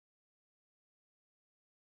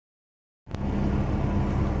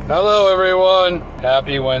Hello everyone,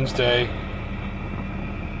 happy Wednesday.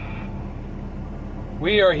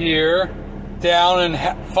 We are here down in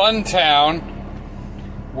FunTown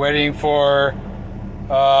waiting for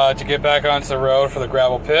to get back onto the road for the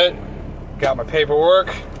gravel pit. Got my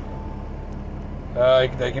paperwork,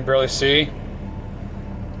 they can barely see.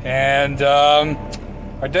 And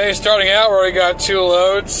our day is starting out where we got 2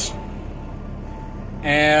 loads.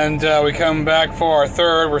 And we come back for our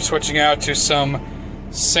third. We're switching out to some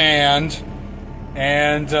sand.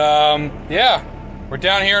 And yeah, we're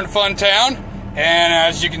down here in FunTown. And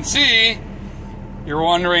as you can see, you're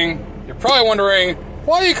probably wondering,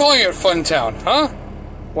 why are you calling it FunTown, huh?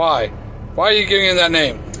 Why? Why are you giving it that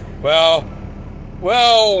name? Well,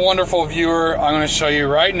 wonderful viewer, I'm going to show you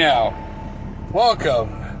right now. Welcome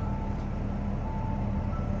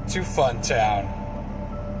to FunTown.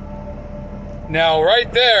 Now,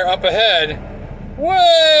 right there, up ahead,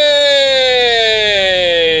 way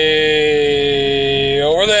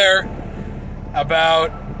over there,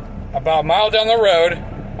 about a mile down the road,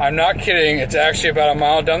 I'm not kidding, it's actually about a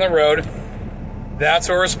mile down the road, that's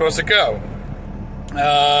where we're supposed to go.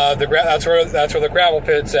 That's where the gravel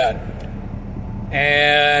pit's at.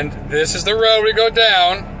 And this is the road we go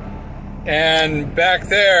down, and back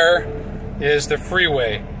there is the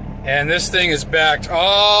freeway. And this thing is backed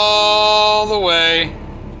all the way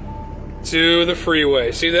to the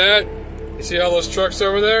freeway. See that? You see all those trucks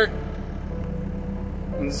over there?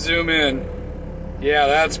 And zoom in. Yeah,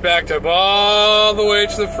 that's backed up all the way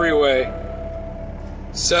to the freeway.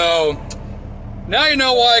 So, now you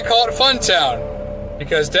know why I call it FunTown.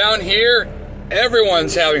 Because down here,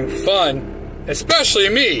 everyone's having fun. Especially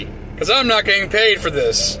me, because I'm not getting paid for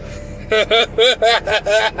this.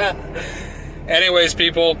 Anyways,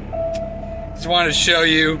 people, just wanted to show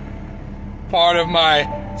you part of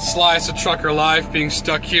my slice of trucker life, being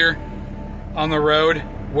stuck here on the road,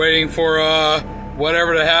 waiting for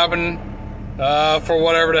whatever to happen,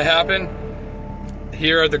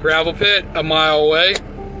 here at the gravel pit, a mile away,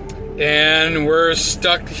 and we're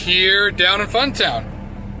stuck here down in FunTown.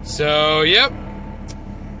 So, yep.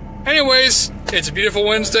 Anyways, it's a beautiful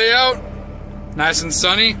Wednesday out, nice and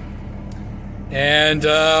sunny, and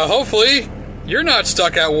hopefully you're not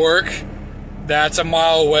stuck at work that's a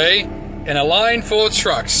mile away in a line full of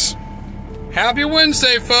trucks. Happy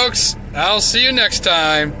Wednesday, folks. I'll see you next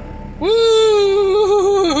time. Woo!